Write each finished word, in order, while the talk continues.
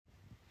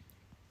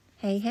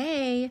Hey,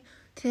 hey!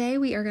 Today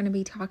we are going to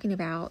be talking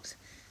about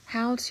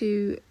how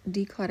to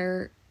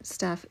declutter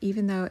stuff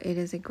even though it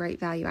is a great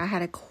value. I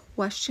had a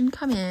question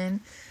come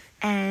in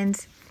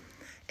and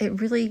it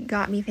really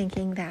got me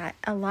thinking that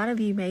a lot of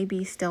you may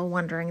be still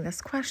wondering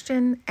this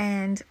question,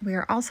 and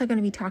we're also going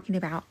to be talking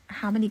about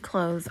how many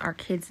clothes our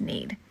kids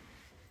need.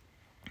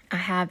 I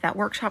have that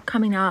workshop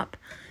coming up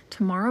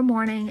tomorrow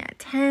morning at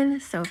 10,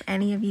 so if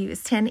any of you,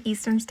 it's 10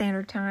 Eastern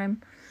Standard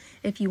Time.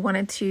 If you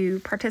wanted to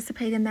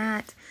participate in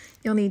that,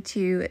 you'll need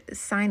to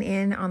sign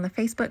in on the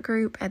Facebook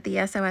group at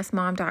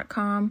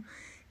thesosmom.com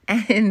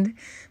and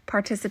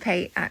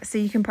participate, so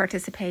you can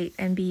participate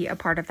and be a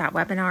part of that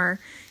webinar.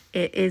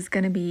 It is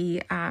going to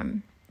be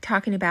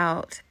talking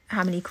about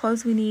how many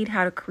clothes we need,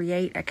 how to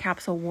create a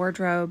capsule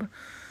wardrobe,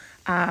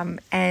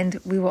 and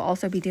we will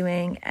also be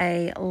doing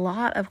a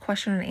lot of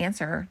question and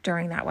answer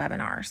during that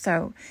webinar.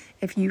 So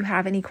if you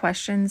have any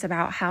questions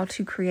about how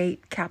to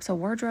create capsule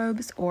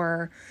wardrobes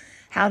or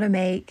how to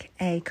make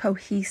a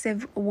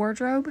cohesive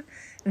wardrobe,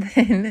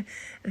 then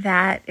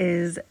that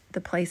is the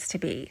place to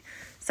be.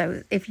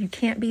 So if you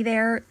can't be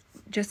there,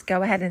 just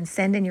go ahead and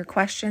send in your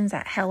questions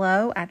at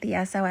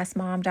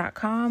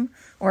hello@thesosmom.com,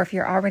 or if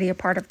you're already a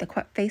part of the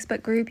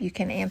Facebook group, you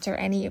can ask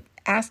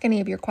any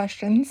of your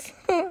questions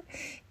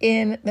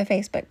in the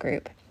Facebook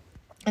group.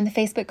 And the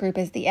Facebook group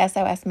is the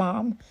SOS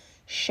Mom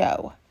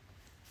Show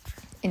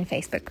in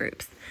Facebook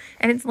groups.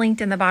 And it's linked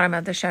in the bottom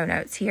of the show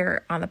notes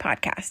here on the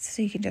podcast.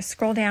 So you can just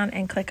scroll down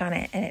and click on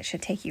it and it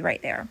should take you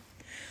right there.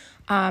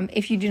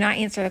 If you do not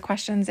answer the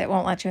questions, it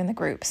won't let you in the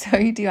group. So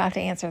you do have to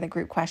answer the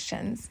group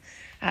questions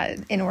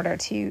in order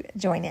to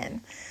join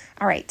in.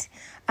 All right.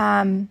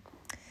 We're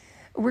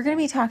going to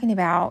be talking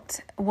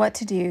about what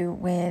to do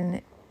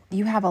when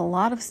you have a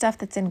lot of stuff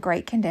that's in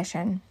great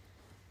condition,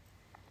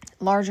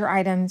 larger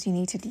items you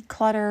need to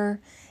declutter,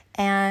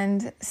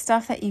 and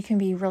stuff that you can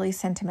be really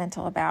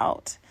sentimental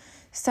about.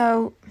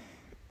 So,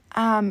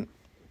 the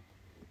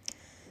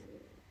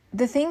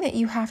thing that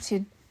you have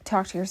to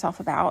talk to yourself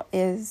about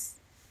is,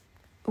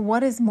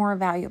 what is more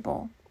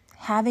valuable?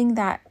 Having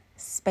that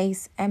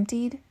space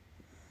emptied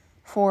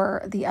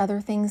for the other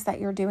things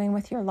that you're doing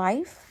with your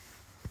life,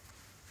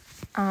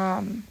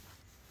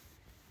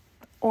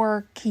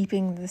 or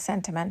keeping the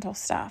sentimental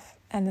stuff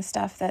and the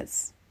stuff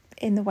that's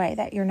in the way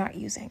that you're not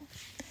using.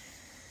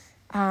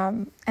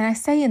 And I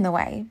say in the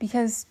way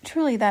because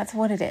truly that's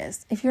what it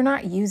is. If you're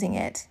not using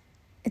it,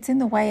 it's in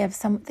the way of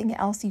something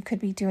else you could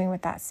be doing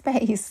with that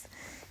space.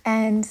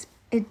 And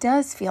it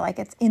does feel like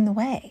it's in the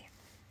way.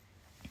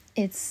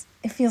 It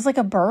feels like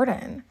a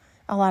burden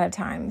a lot of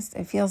times.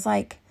 It feels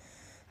like,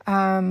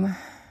 I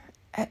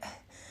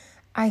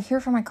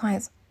hear from my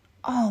clients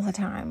all the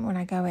time when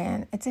I go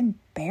in, it's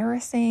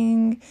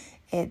embarrassing.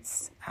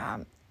 It's,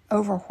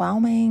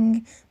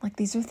 overwhelming. Like,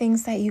 these are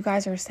things that you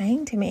guys are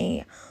saying to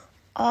me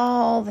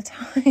all the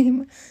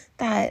time,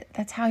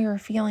 that's how you're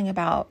feeling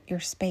about your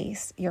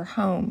space, your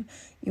home,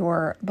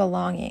 your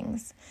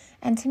belongings.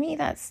 And to me,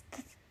 that's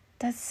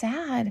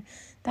sad.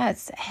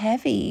 That's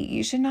heavy.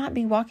 You should not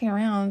be walking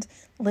around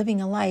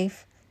living a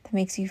life that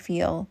makes you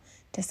feel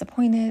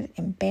disappointed,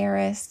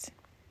 embarrassed.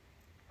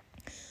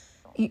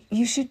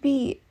 You should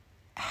be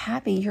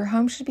happy. Your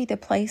home should be the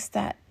place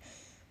that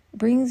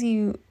brings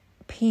you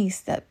peace,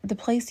 that the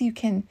place you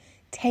can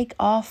take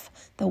off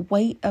the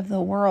weight of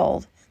the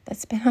world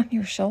that's been on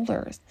your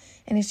shoulders.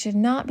 And it should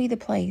not be the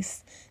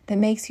place that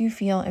makes you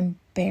feel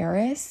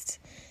embarrassed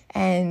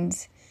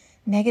and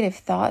negative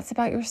thoughts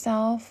about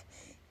yourself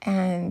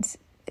and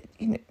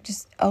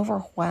just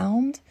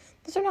overwhelmed.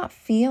 Those are not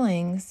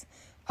feelings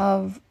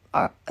of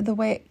the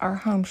way our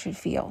home should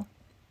feel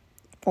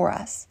for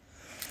us.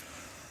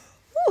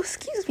 Oh,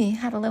 excuse me,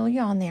 had a little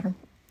yawn there.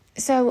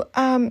 So,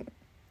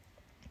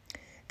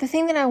 the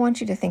thing that I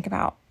want you to think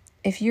about,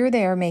 if you're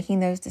there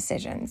making those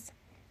decisions,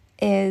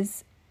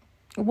 is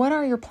what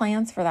are your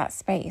plans for that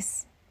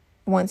space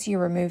once you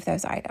remove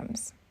those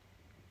items?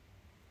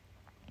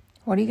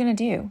 What are you going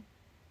to do?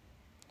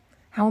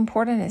 How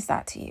important is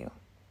that to you?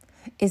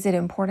 Is it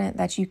important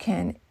that you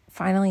can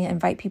finally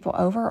invite people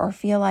over or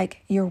feel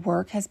like your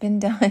work has been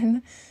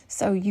done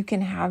so you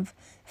can have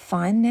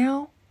fun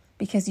now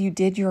because you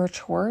did your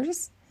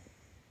chores?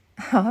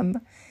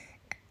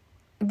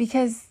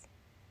 Because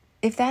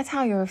if that's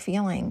how you're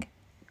feeling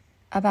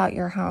about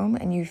your home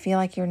and you feel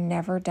like you're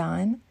never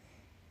done,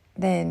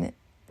 then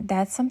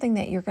that's something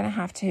that you're going to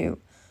have to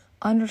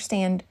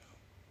understand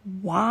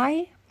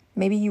why.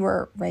 Maybe you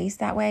were raised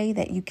that way,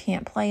 that you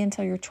can't play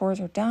until your chores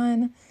are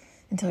done,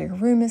 until your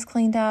room is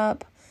cleaned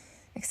up,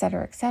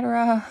 etc.,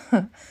 etc.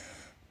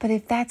 But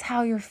if that's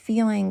how you're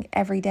feeling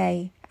every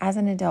day as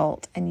an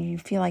adult and you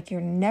feel like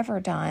you're never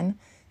done,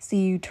 so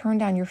you turn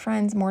down your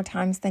friends more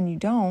times than you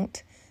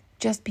don't,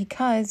 just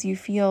because you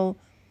feel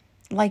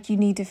like you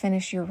need to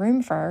finish your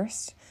room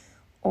first,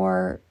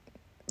 or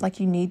like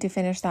you need to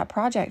finish that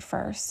project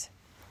first,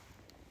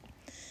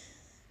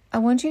 I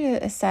want you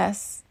to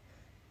assess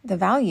the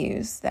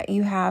values that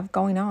you have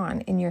going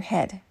on in your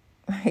head,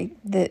 right?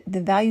 The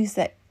values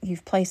that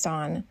you've placed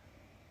on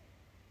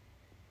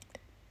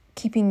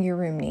keeping your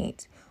room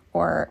neat,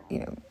 or,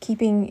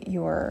 keeping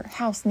your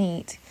house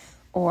neat,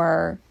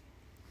 or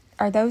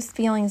are those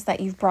feelings that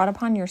you've brought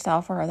upon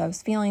yourself, or are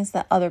those feelings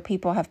that other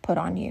people have put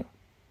on you?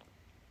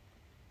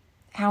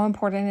 How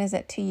important is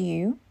it to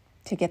you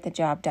to get the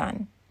job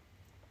done?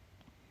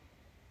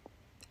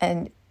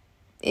 And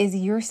is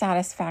your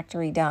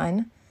satisfactory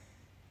done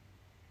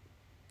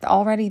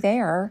already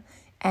there,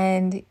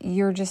 and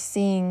you're just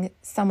seeing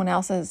someone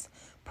else's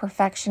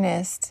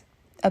perfectionist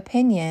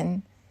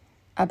opinion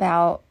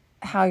about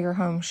how your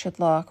home should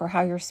look or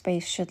how your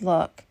space should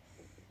look,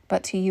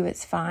 but to you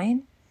it's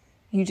fine?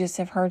 You just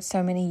have heard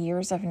so many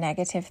years of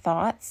negative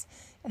thoughts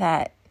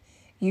that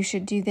you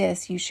should do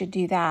this, you should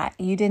do that,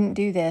 you didn't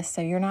do this,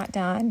 so you're not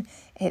done.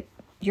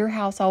 Your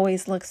house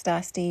always looks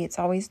dusty, it's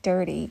always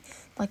dirty.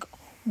 Like,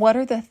 what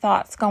are the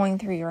thoughts going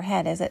through your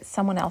head? Is it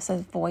someone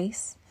else's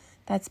voice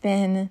that's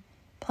been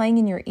playing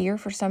in your ear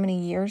for so many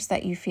years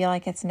that you feel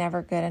like it's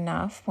never good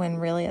enough when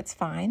really it's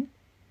fine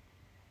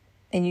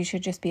and you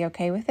should just be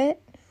okay with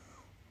it?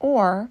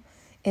 Or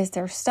is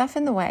there stuff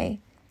in the way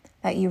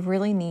that you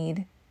really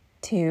need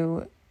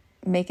to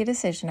make a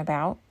decision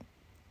about?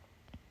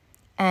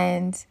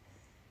 And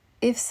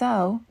if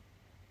so,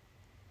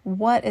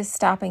 what is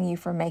stopping you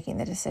from making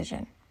the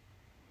decision?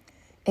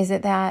 Is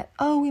it that,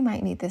 we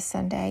might need this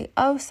Sunday.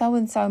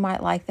 So-and-so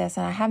might like this,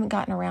 and I haven't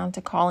gotten around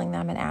to calling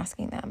them and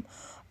asking them.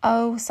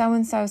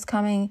 So-and-so's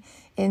coming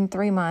in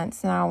 3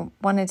 months, and I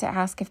wanted to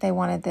ask if they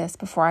wanted this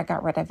before I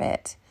got rid of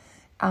it.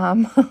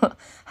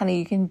 Honey,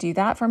 you can do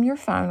that from your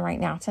phone right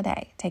now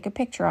today. Take a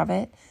picture of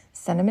it,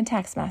 send them a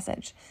text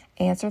message,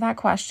 answer that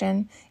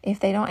question. If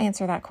they don't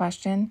answer that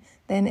question,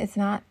 then it's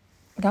not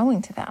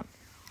going to them.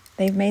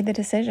 They've made the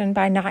decision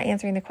by not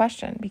answering the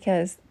question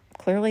because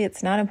clearly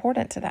it's not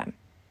important to them.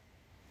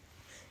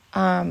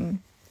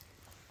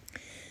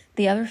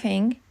 The other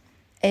thing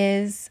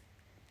is,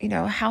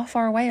 how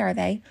far away are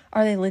they?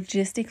 Are they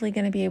logistically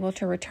going to be able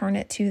to return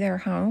it to their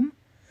home?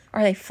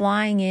 Are they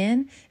flying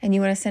in and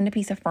you want to send a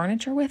piece of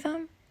furniture with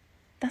them?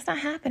 That's not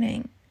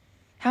happening.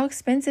 How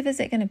expensive is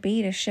it going to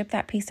be to ship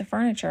that piece of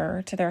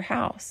furniture to their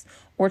house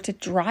or to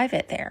drive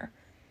it there?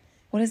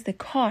 What is the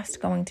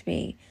cost going to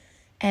be?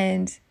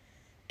 And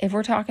if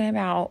we're talking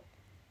about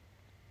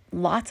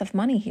lots of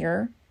money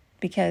here,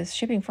 because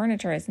shipping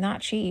furniture is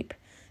not cheap,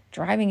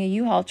 driving a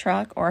U-Haul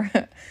truck or,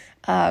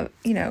 a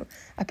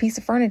piece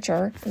of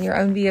furniture in your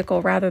own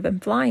vehicle rather than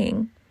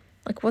flying,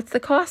 like, what's the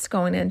cost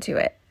going into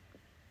it?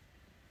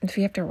 If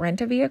you have to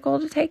rent a vehicle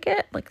to take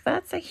it,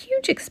 that's a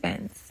huge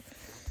expense.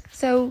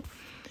 So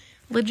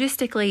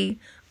logistically,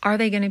 are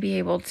they going to be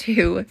able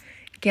to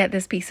get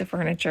this piece of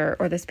furniture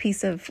or this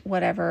piece of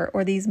whatever,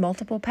 or these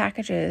multiple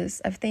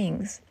packages of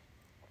things?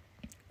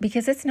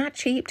 Because it's not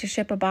cheap to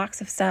ship a box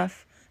of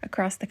stuff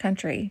across the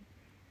country.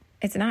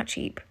 It's not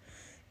cheap.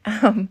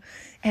 And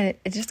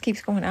it just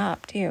keeps going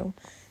up too.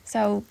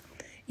 So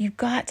you've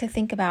got to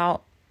think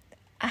about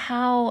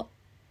how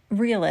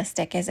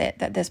realistic is it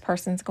that this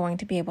person's going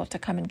to be able to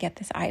come and get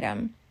this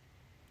item?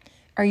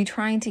 Are you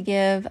trying to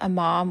give a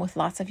mom with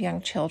lots of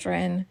young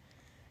children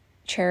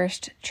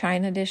cherished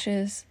china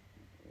dishes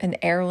and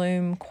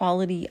heirloom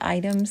quality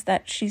items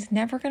that she's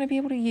never going to be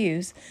able to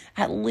use,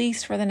 at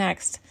least for the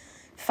next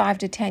 5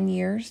 to 10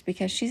 years,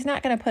 because she's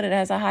not going to put it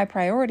as a high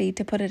priority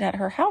to put it at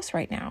her house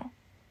right now?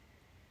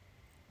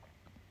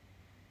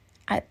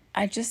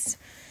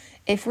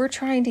 If we're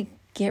trying to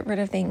get rid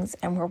of things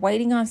and we're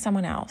waiting on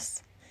someone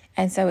else,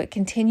 and so it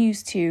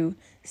continues to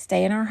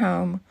stay in our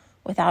home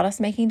without us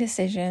making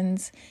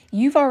decisions,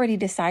 you've already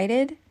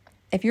decided,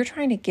 if you're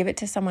trying to give it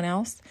to someone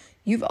else,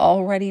 you've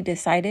already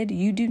decided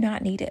you do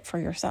not need it for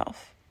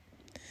yourself.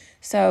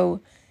 So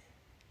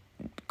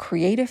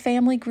create a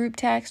family group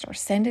text or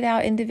send it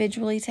out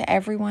individually to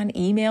everyone,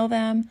 email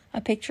them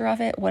a picture of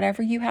it,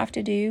 whatever you have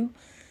to do.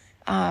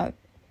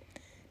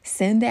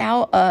 Send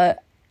out a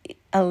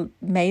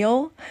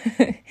mail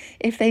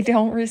if they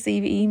don't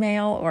receive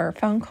email or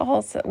phone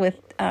calls with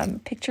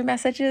picture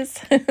messages.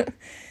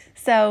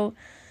 So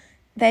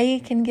they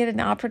can get an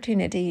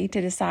opportunity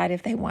to decide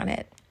if they want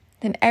it.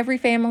 Then every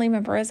family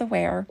member is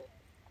aware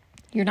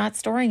you're not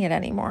storing it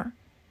anymore.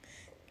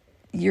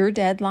 Your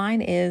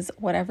deadline is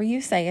whatever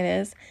you say it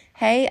is.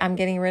 Hey, I'm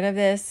getting rid of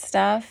this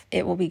stuff.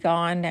 It will be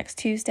gone next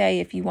Tuesday.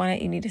 If you want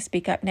it, you need to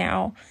speak up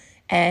now,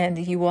 and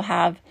you will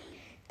have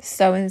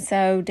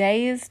so-and-so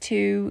days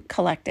to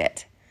collect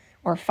it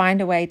or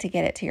find a way to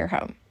get it to your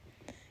home.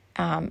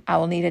 I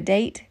will need a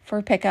date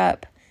for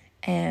pickup,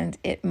 and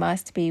it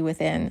must be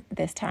within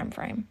this time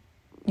frame.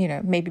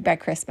 Maybe by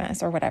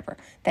Christmas or whatever,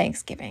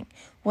 Thanksgiving,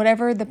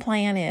 whatever the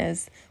plan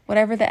is,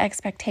 whatever the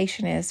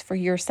expectation is for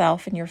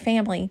yourself and your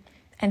family,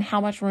 and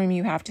how much room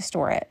you have to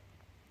store it.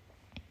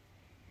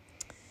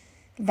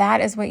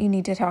 That is what you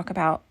need to talk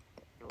about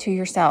to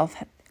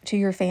yourself, to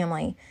your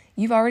family.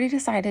 You've already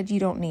decided you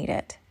don't need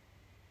it,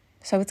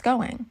 so it's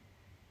going.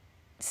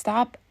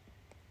 Stop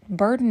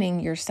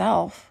burdening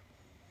yourself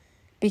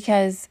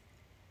because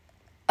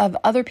of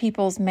other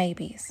people's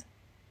maybes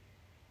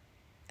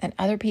and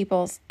other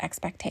people's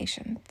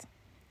expectations.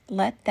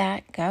 Let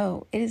that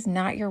go. It is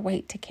not your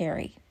weight to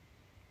carry.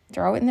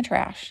 throw it in the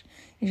trash.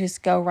 You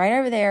just go right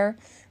over there,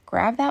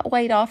 grab that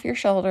weight off your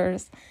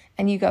shoulders,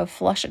 and you go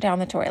flush it down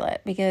the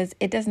toilet because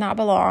it does not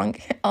belong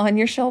on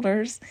your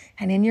shoulders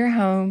and in your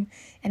home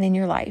and in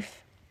your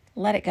life.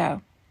 Let it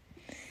go.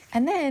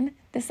 And then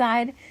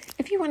decide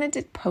if you wanted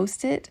to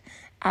post it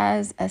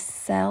as a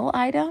sell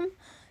item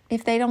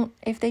if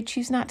they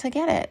choose not to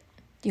get it.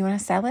 Do you want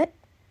to sell it?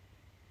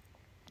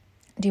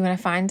 Do you want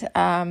to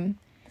find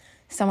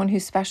someone who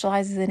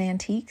specializes in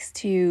antiques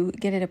to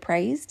get it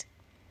appraised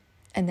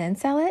and then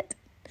sell it?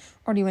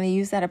 Or do you want to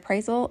use that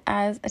appraisal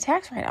as a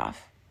tax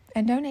write-off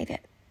and donate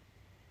it?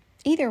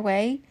 Either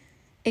way,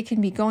 it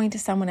can be going to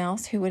someone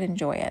else who would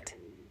enjoy it.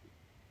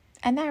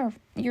 And there,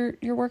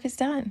 your work is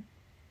done.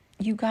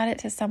 You got it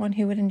to someone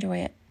who would enjoy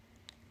it.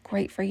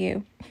 Great for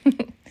you.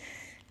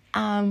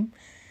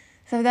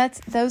 So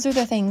those are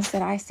the things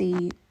that I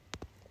see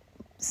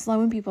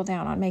slowing people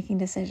down on making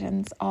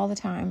decisions all the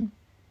time.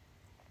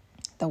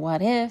 The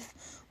what if,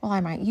 well, I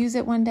might use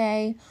it one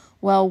day.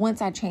 Well,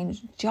 once I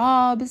change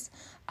jobs,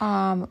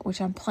 which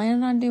I'm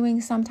planning on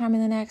doing sometime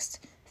in the next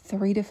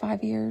 3 to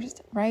 5 years,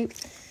 right?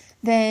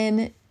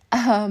 Then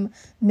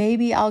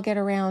maybe I'll get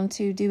around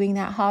to doing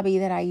that hobby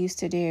that I used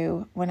to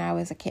do when I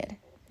was a kid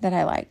that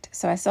I liked.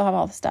 So I still have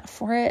all the stuff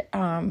for it,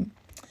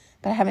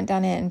 but I haven't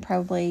done it in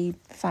probably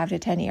 5 to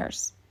 10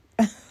 years.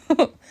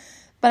 But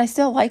I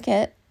still like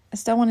it. I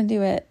still want to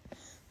do it.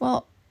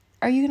 Well,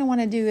 are you going to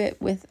want to do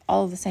it with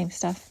all of the same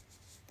stuff?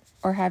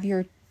 Or have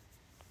your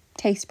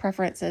taste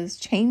preferences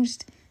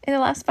changed in the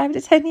last 5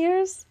 to 10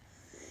 years?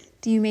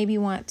 Do you maybe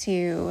want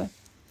to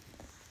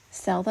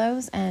sell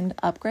those and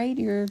upgrade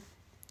your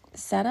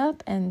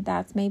setup? And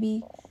that's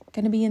maybe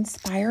going to be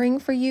inspiring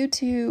for you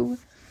to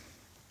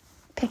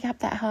pick up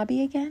that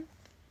hobby again?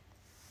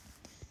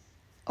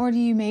 Or do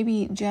you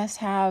maybe just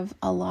have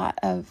a lot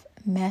of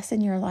mess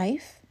in your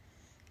life?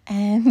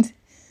 And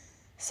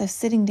so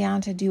sitting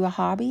down to do a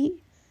hobby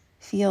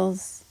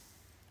feels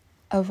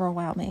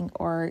overwhelming,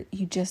 or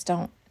you just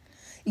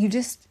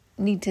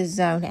need to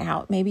zone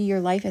out. Maybe your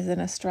life is in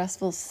a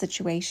stressful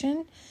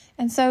situation,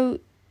 and so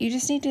you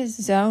just need to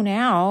zone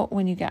out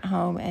when you get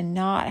home and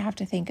not have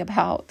to think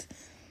about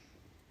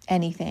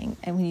anything.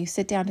 And when you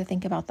sit down to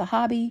think about the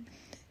hobby,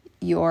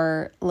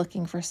 you're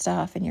looking for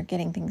stuff and you're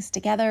getting things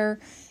together,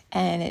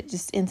 and it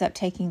just ends up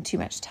taking too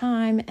much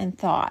time and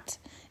thought,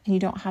 and you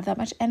don't have that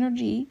much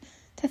energy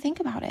to think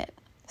about it.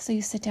 So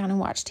you sit down and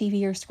watch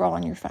TV or scroll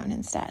on your phone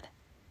instead.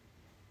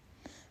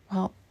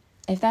 Well,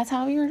 if that's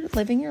how you're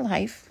living your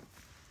life,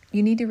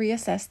 you need to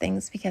reassess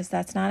things, because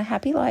that's not a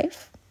happy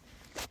life,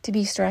 to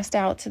be stressed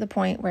out to the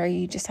point where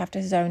you just have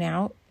to zone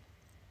out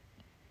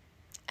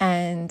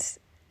and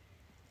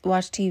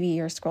watch TV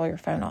or scroll your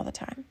phone all the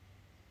time.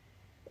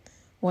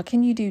 What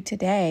can you do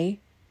today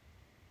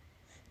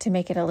to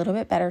make it a little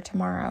bit better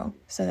tomorrow,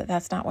 so that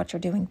that's not what you're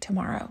doing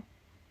tomorrow?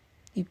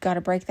 You've got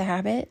to break the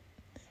habit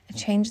and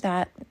change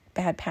that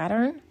bad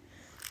pattern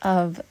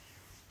of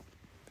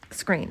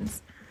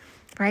screens,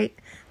 right?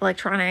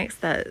 Electronics,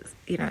 the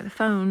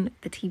phone,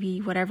 the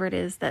TV, whatever it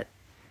is that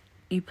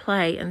you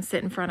play and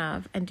sit in front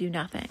of and do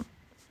nothing.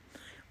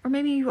 Or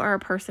maybe you are a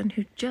person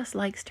who just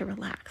likes to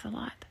relax a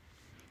lot,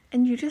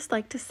 and you just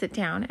like to sit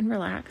down and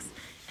relax.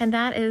 And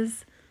that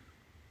is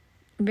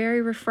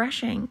very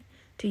refreshing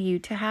to you,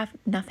 to have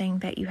nothing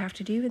that you have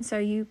to do. And so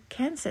you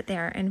can sit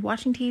there, and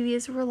watching TV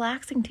is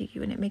relaxing to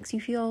you and it makes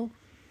you feel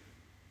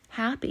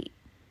happy.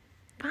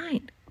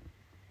 Fine.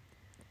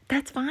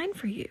 That's fine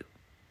for you.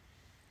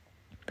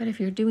 But if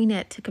you're doing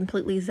it to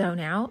completely zone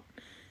out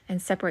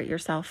and separate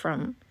yourself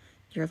from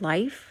your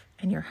life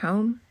and your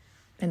home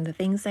and the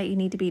things that you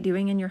need to be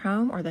doing in your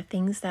home, or the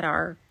things that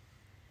are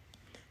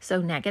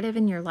so negative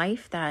in your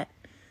life that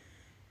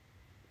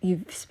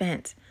you've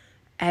spent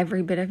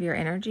every bit of your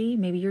energy,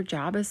 maybe your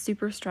job is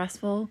super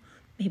stressful,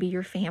 maybe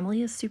your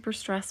family is super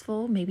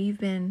stressful, maybe you've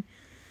been,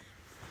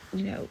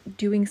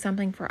 doing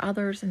something for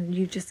others and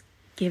you've just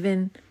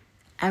given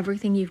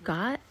everything you've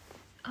got.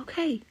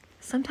 Okay,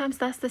 sometimes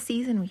that's the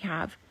season we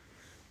have.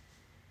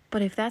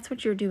 But if that's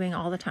what you're doing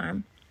all the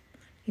time,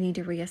 you need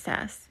to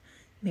reassess.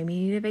 Maybe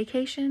you need a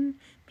vacation,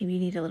 maybe you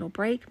need a little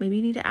break, maybe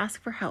you need to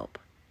ask for help.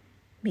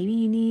 Maybe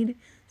you need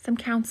some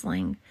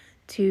counseling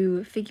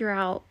to figure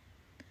out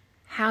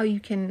how you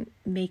can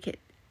make it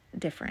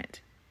different.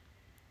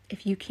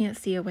 If you can't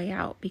see a way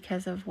out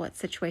because of what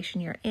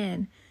situation you're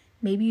in,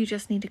 maybe you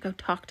just need to go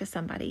talk to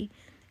somebody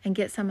and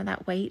get some of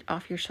that weight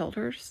off your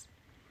shoulders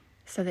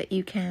so that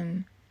you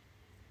can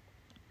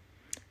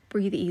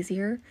breathe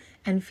easier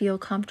and feel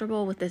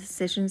comfortable with the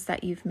decisions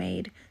that you've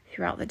made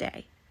throughout the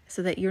day,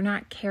 so that you're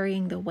not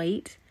carrying the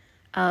weight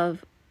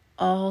of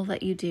all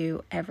that you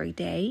do every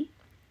day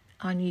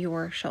on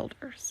your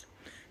shoulders,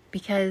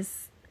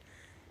 because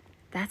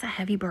that's a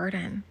heavy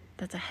burden.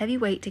 That's a heavy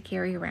weight to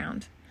carry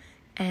around.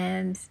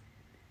 And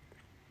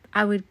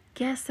I would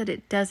guess that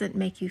it doesn't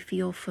make you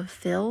feel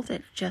fulfilled.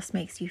 It just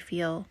makes you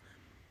feel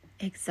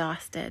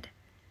exhausted.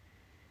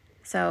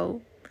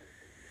 So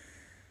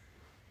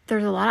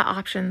there's a lot of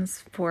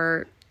options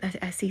for,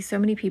 I see so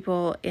many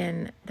people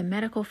in the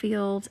medical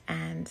field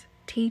and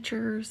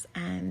teachers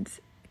and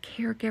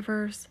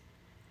caregivers,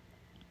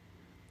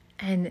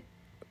 and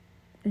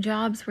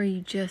jobs where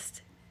you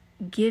just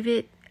give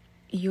it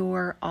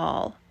your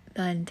all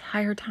the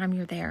entire time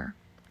you're there.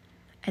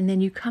 And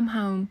then you come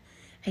home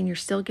and you're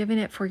still giving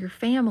it for your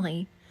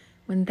family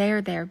when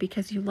they're there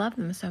because you love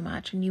them so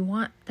much and you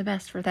want the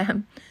best for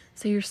them.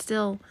 So you're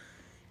still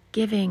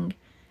giving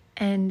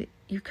and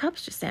your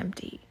cup's just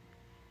empty.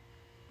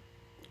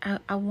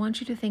 I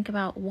want you to think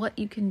about what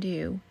you can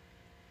do.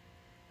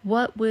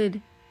 What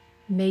would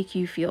make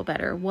you feel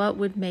better? What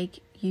would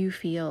make you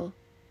feel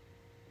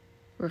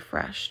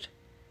refreshed?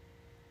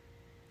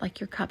 Like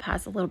your cup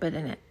has a little bit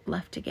in it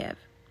left to give.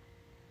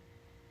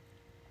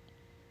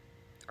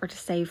 Or to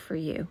save for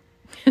you.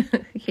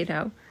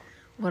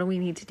 What do we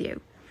need to do?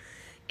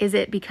 Is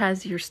it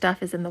because your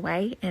stuff is in the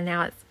way and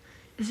now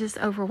it's just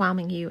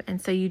overwhelming you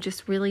and so you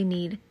just really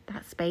need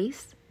that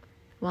space?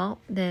 Well,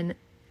 then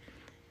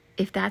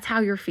if that's how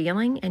you're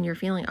feeling and you're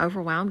feeling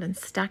overwhelmed and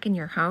stuck in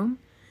your home,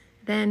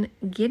 then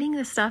getting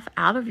the stuff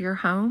out of your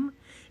home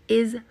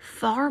is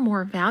far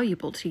more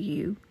valuable to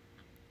you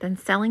than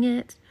selling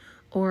it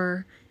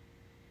or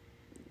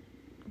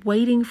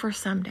waiting for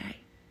someday.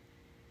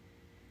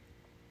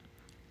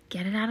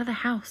 Get it out of the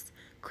house.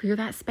 Clear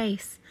that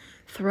space.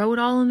 Throw it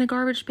all in the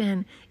garbage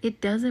bin.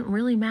 It doesn't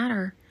really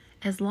matter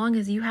as long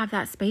as you have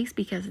that space,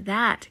 because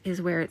that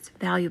is where it's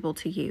valuable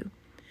to you.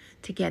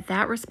 To get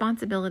that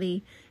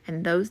responsibility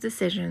and those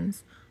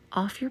decisions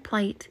off your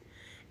plate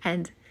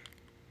and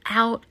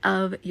out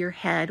of your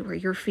head where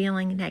you're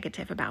feeling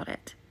negative about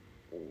it.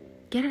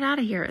 Get it out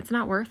of here. It's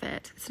not worth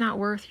it. It's not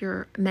worth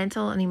your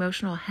mental and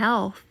emotional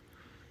health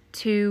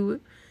to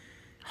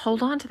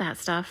hold on to that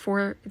stuff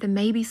for the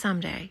maybe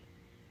someday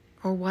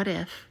or what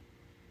if.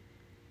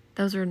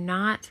 Those are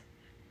not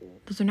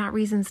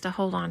reasons to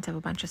hold on to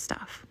a bunch of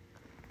stuff.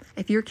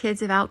 If your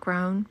kids have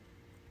outgrown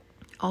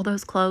all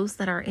those clothes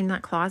that are in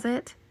that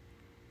closet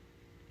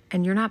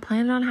and you're not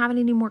planning on having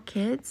any more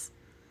kids,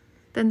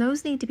 then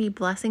those need to be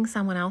blessing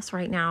someone else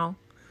right now.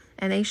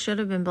 And they should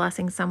have been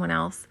blessing someone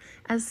else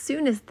as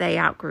soon as they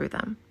outgrew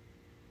them.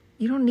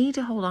 You don't need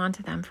to hold on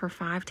to them for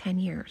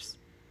 5-10 years.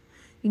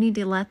 You need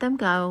to let them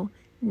go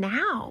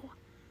now.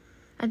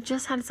 I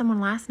just had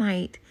someone last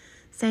night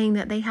saying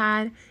that they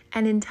had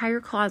an entire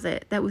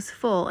closet that was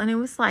full, and it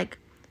was like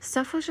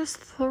stuff was just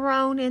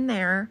thrown in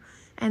there,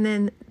 and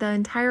then the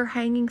entire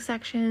hanging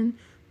section,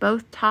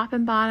 both top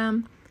and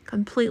bottom,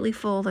 completely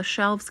full, the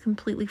shelves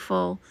completely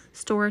full,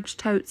 storage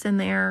totes in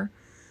there,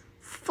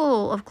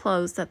 full of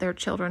clothes that their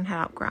children had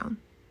outgrown.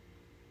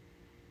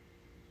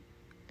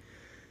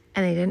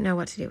 And they didn't know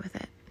what to do with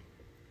it.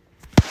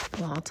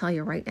 Well, I'll tell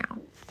you right now,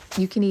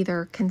 you can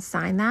either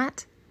consign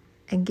that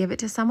and give it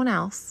to someone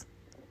else,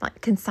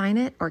 like consign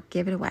it or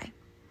give it away.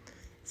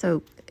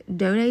 So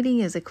donating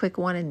is a quick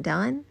one and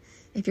done.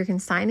 If you're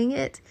consigning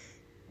it,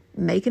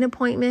 make an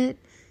appointment,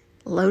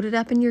 load it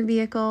up in your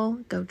vehicle,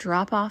 go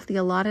drop off the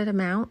allotted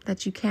amount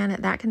that you can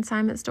at that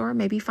consignment store.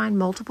 Maybe find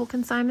multiple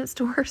consignment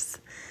stores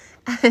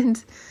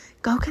and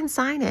go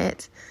consign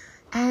it.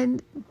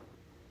 And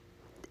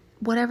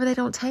whatever they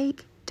don't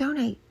take,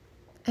 donate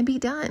and be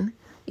done.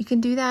 You can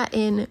do that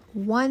in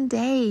one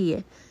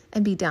day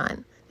and be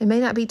done. It may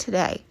not be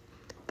today,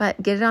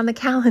 but get it on the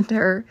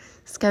calendar,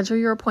 schedule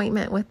your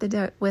appointment with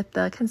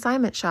the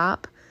consignment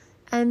shop,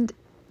 and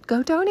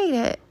go donate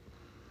it.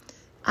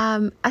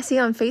 I see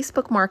on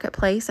Facebook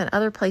Marketplace and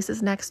other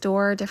places next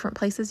door, different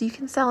places, you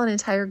can sell an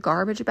entire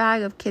garbage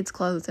bag of kids'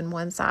 clothes in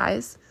one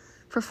size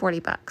for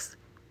 $40.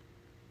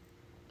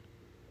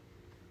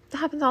 That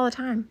happens all the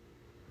time.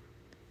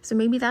 So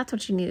maybe that's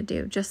what you need to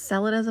do. Just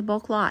sell it as a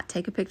bulk lot.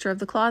 Take a picture of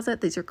the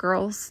closet. These are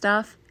girls'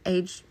 stuff,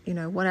 age,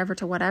 whatever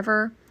to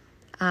whatever.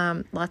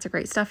 Lots of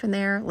great stuff in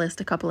there.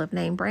 List a couple of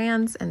name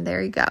brands, and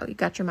there you go. You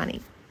got your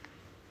money.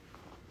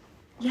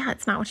 Yeah,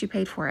 it's not what you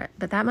paid for it,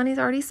 but that money's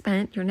already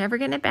spent. You're never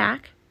getting it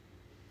back.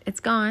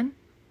 It's gone.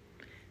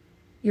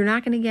 You're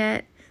not going to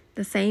get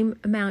the same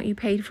amount you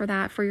paid for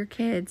that for your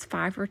kids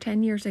 5 or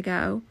 10 years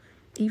ago,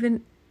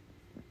 even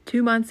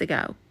 2 months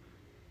ago.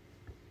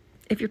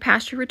 If you're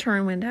past your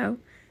return window,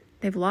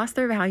 they've lost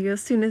their value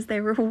as soon as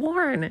they were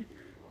worn.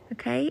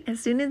 Okay?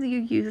 As soon as you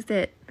used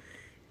it,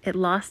 it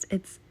lost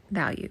its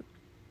value.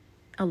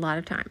 A lot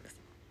of times.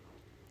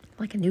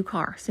 Like a new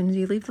car. As soon as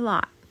you leave the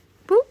lot,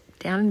 boop,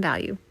 down in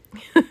value.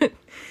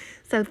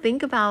 So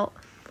think about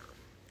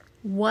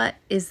what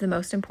is the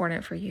most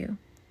important for you.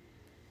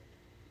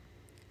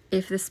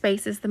 If the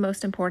space is the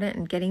most important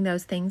and getting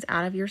those things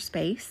out of your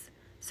space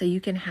so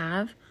you can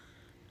have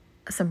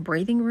some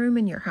breathing room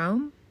in your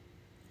home,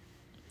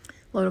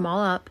 load them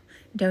all up,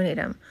 donate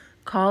them.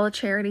 Call a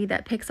charity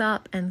that picks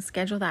up and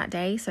schedule that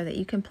day so that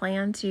you can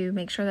plan to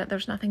make sure that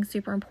there's nothing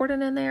super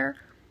important in there.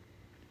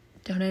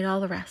 Donate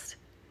all the rest.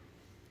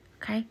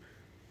 Okay?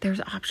 There's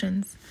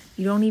options.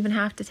 You don't even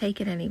have to take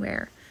it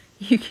anywhere.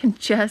 You can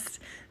just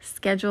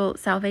schedule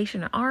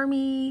Salvation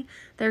Army.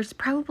 There's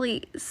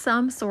probably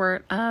some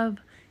sort of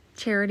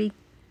charity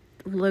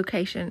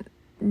location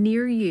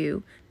near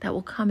you that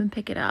will come and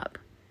pick it up.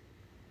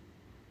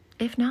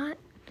 If not,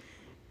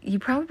 you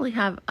probably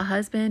have a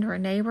husband or a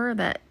neighbor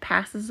that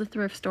passes the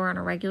thrift store on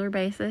a regular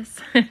basis,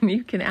 and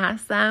you can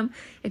ask them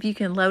if you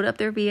can load up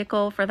their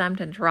vehicle for them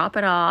to drop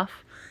it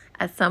off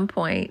at some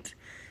point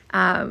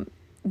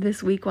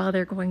this week while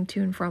they're going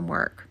to and from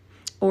work.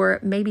 Or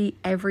maybe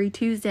every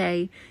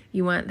Tuesday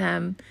you want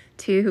them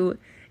to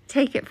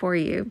take it for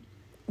you.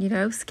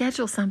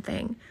 Schedule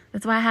something.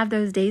 That's why I have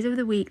those days of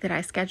the week that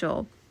I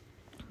schedule.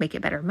 Make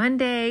It Better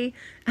Monday,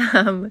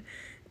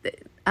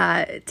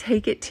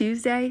 Take It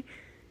Tuesday,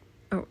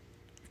 or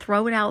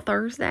Throw It Out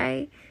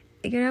Thursday.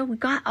 We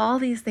got all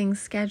these things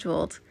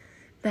scheduled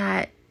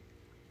that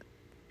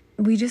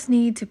we just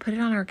need to put it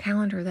on our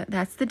calendar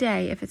that's the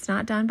day. If it's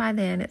not done by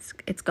then,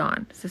 it's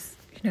gone. It's just,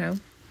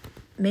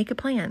 make a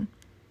plan.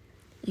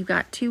 You've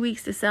got 2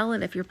 weeks to sell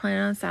it if you're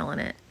planning on selling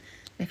it.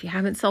 If you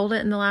haven't sold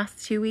it in the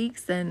last 2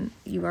 weeks, then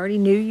you already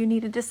knew you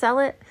needed to sell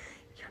it.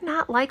 You're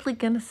not likely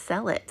going to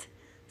sell it.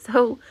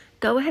 So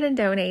go ahead and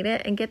donate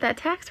it and get that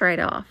tax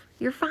write-off.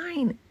 You're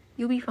fine.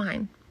 You'll be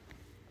fine.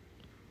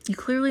 You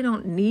clearly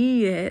don't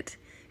need it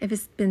if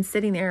it's been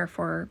sitting there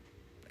for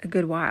a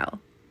good while.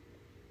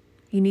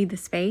 You need the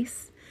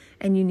space,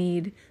 and you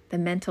need the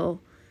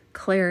mental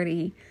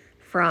clarity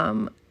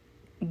from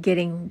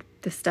getting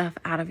the stuff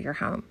out of your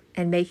home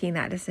and making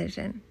that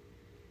decision.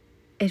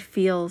 It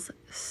feels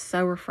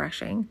so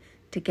refreshing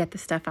to get the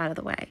stuff out of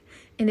the way.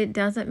 And it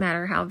doesn't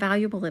matter how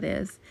valuable it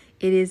is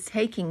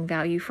taking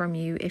value from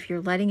you if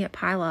you're letting it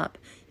pile up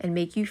and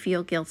make you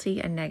feel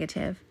guilty and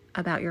negative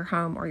about your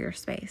home or your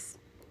space.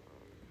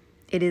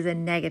 It is a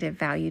negative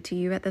value to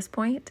you at this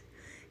point,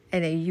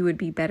 and you would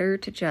be better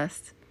to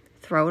just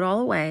throw it all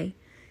away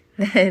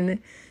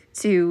than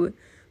to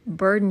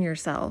burden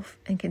yourself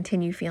and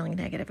continue feeling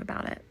negative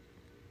about it.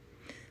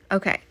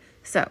 Okay,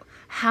 so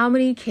how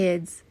many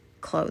kids'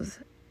 clothes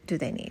do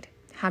they need?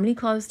 How many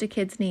clothes do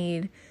kids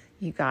need?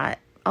 You got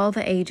all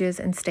the ages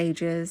and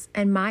stages,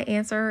 and my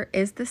answer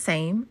is the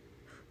same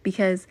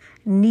because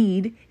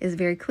need is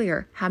very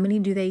clear. How many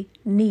do they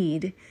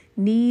need?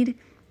 You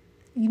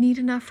need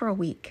enough for a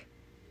week.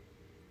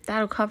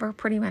 That'll cover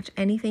pretty much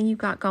anything you've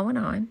got going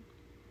on.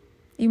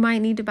 You might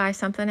need to buy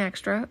something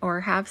extra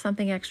or have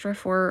something extra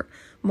for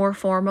more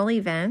formal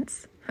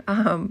events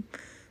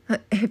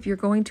if you're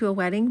going to a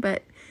wedding,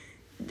 but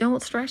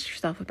don't stress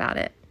yourself about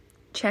it.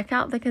 Check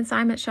out the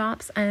consignment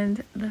shops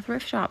and the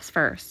thrift shops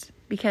first,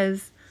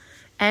 because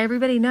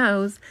everybody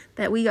knows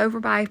that we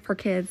overbuy for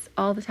kids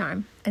all the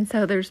time. And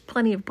so there's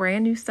plenty of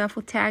brand new stuff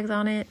with tags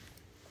on it,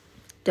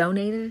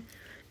 donated,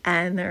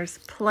 and there's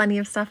plenty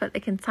of stuff at the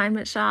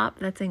consignment shop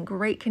that's in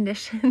great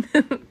condition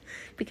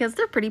because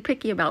they're pretty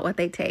picky about what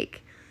they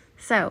take.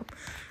 So,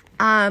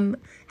 how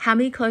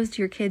many clothes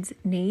do your kids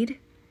need?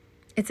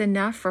 It's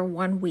enough for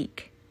 1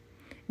 week.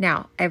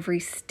 Now, every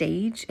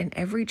stage and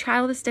every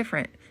child is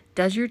different.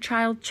 Does your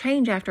child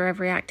change after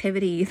every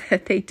activity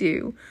that they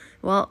do?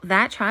 Well,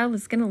 that child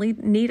is going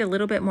to need a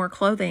little bit more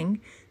clothing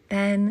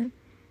than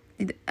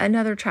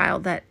another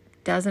child that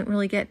doesn't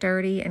really get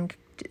dirty and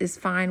is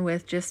fine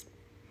with just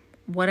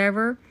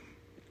whatever,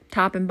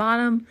 top and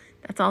bottom.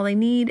 That's all they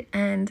need,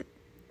 and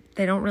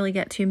they don't really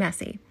get too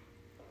messy.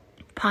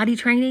 Potty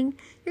training,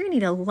 you're going to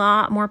need a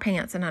lot more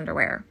pants and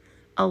underwear.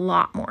 A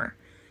lot more.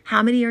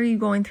 How many are you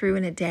going through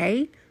in a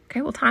day?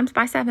 Okay, well, times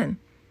by 7.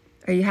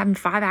 Are you having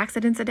 5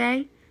 accidents a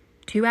day?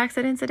 2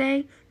 accidents a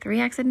day?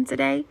 3 accidents a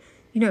day?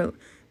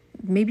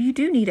 Maybe you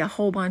do need a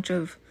whole bunch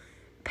of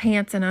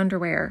pants and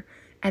underwear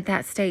at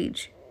that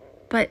stage.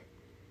 But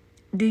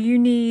do you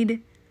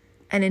need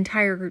an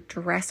entire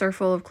dresser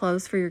full of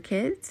clothes for your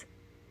kids?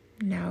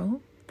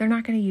 No, they're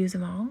not going to use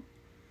them all.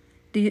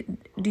 Do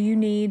you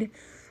need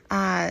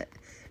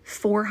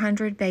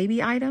 400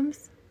 baby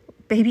items?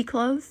 Baby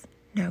clothes?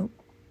 No,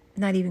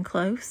 not even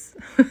close.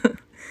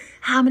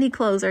 How many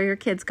clothes are your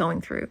kids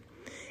going through?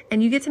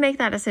 And you get to make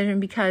that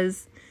decision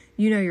because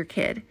you know your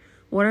kid.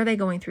 What are they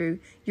going through?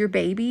 Your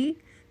baby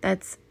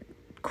that's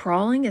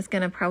crawling is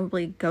going to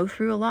probably go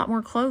through a lot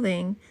more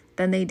clothing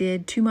than they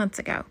did 2 months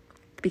ago,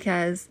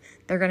 because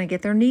they're going to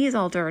get their knees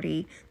all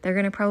dirty. They're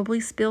going to probably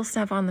spill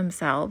stuff on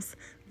themselves.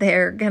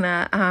 They're going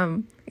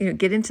to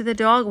get into the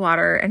dog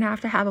water and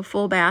have to have a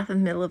full bath in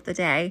the middle of the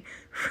day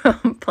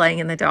from playing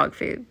in the dog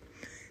food.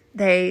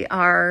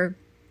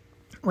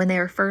 When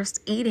they're first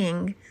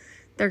eating,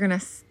 they're going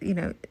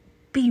to,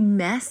 be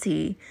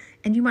messy,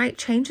 and you might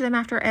change them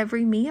after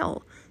every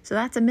meal. So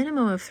that's a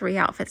minimum of 3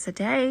 outfits a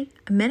day,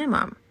 a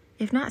minimum,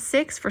 if not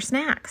 6 for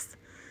snacks.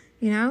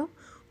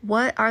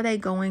 What are they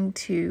going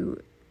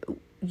to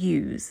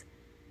use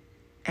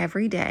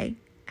every day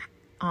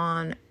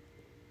on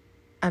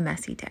a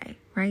messy day,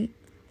 right?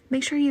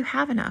 Make sure you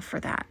have enough for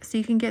that so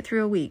you can get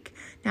through a week.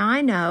 Now,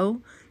 I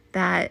know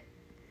that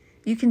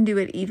you can do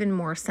it even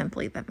more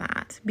simply than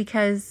that,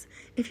 because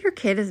if your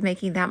kid is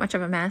making that much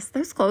of a mess,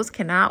 those clothes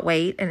cannot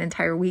wait an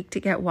entire week to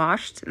get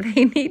washed.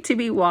 They need to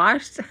be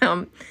washed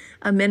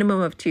a minimum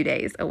of 2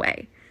 days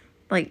away.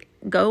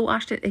 Go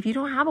wash it. If you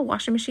don't have a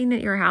washing machine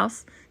at your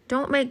house,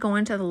 don't make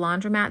going to the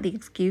laundromat the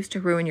excuse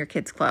to ruin your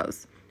kids'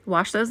 clothes.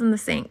 wash those in the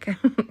sink.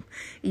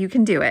 You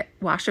can do it.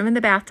 Wash them in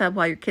the bathtub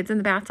while your kid's in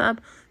the bathtub.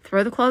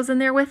 Throw the clothes in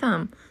there with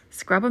them.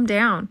 Scrub them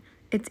down.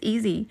 It's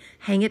easy.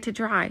 Hang it to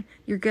dry.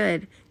 You're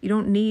good. You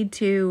don't need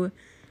to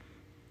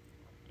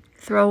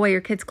throw away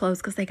your kids' clothes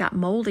because they got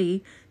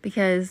moldy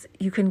because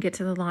you couldn't get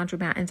to the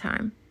laundromat in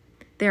time.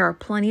 There are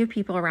plenty of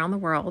people around the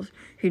world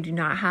who do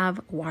not have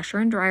a washer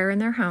and dryer in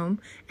their home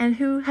and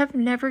who have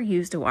never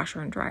used a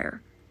washer and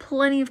dryer.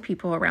 Plenty of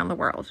people around the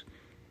world,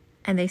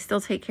 and they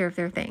still take care of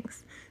their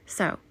things.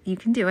 So you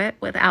can do it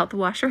without the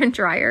washer and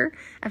dryer.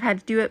 I've had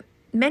to do it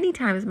many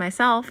times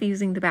myself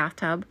using the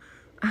bathtub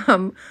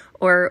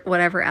or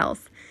whatever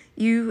else.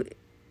 You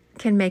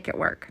can make it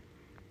work.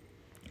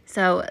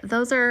 So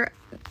those are,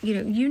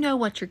 you know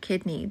what your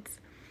kid needs.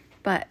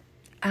 But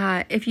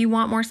if you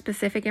want more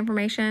specific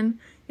information,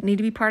 you need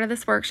to be part of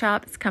this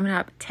workshop. It's coming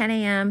up 10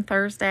 a.m.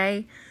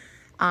 Thursday.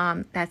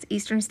 That's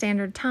Eastern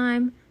Standard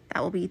Time.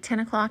 That will be 10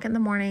 o'clock in the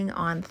morning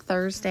on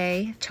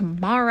Thursday,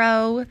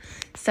 tomorrow.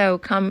 So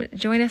come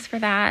join us for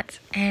that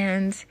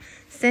and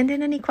send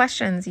in any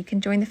questions. You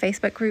can join the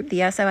Facebook group,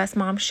 the SOS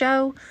Mom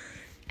Show,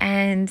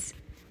 and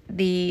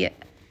the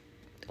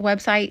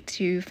website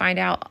to find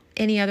out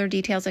any other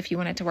details if you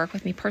wanted to work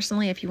with me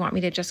personally, if you want me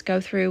to just go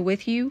through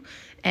with you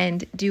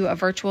and do a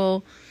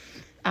virtual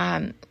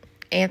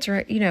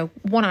answer,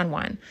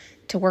 one-on-one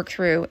to work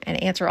through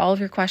and answer all of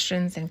your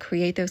questions and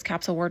create those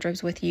capsule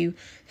wardrobes with you,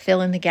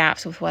 fill in the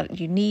gaps with what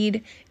you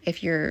need.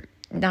 If you're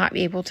not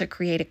able to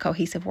create a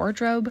cohesive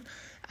wardrobe,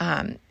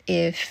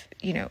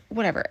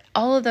 whatever,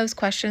 all of those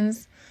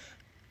questions,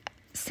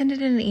 send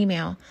it in an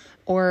email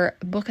or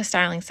book a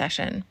styling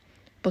session,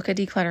 book a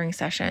decluttering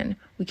session.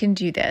 We can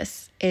do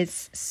this.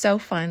 It's so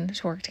fun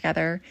to work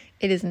together.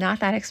 It is not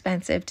that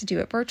expensive to do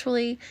it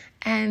virtually,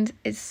 and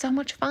it's so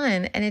much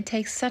fun, and it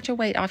takes such a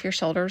weight off your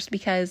shoulders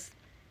because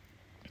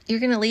you're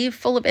going to leave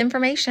full of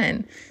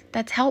information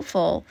that's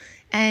helpful.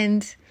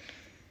 And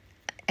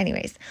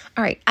anyways,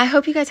 all right. I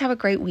hope you guys have a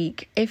great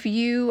week. If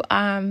you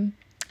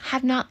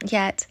have not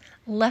yet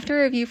left a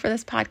review for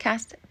this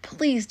podcast,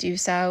 please do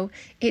so.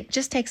 It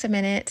just takes a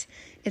minute.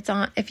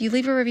 If you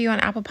leave a review on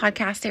Apple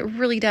Podcasts, it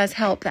really does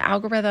help the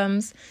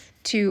algorithms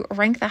to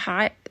rank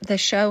the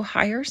show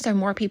higher so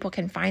more people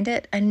can find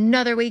it.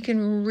 Another way you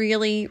can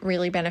really,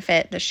 really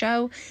benefit the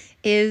show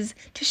is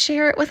to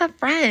share it with a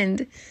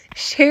friend.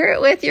 Share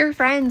it with your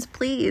friends,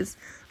 please.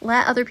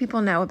 Let other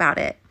people know about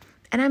it.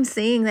 And I'm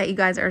seeing that you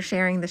guys are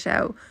sharing the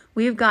show.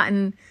 We've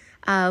gotten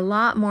a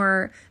lot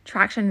more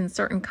traction in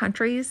certain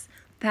countries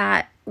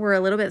that were a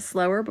little bit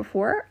slower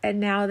before, and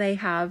now they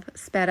have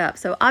sped up.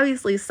 So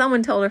obviously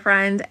someone told a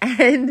friend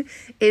and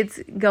it's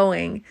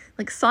going.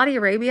 Like Saudi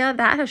Arabia,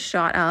 that has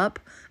shot up.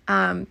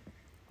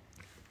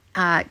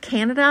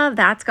 Canada,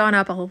 that's gone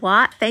up a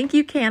lot. Thank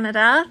you,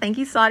 Canada. Thank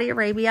you, Saudi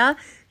Arabia.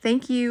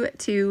 Thank you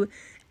to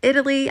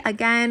Italy.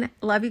 Again,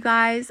 love you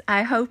guys.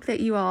 I hope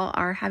that you all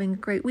are having a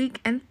great week.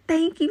 And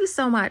thank you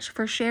so much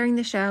for sharing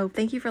the show.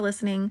 Thank you for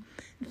listening.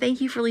 Thank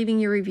you for leaving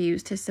your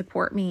reviews to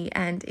support me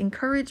and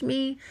encourage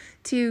me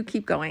to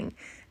keep going.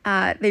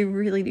 They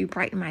really do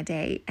brighten my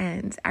day,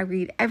 and I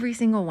read every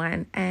single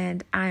one,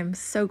 and I'm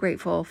so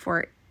grateful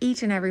for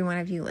each and every one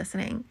of you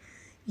listening.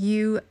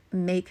 You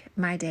make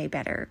my day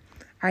better.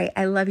 All right.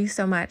 I love you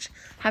so much.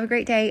 Have a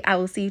great day. I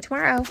will see you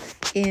tomorrow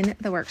in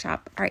the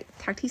workshop. All right.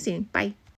 Talk to you soon. Bye.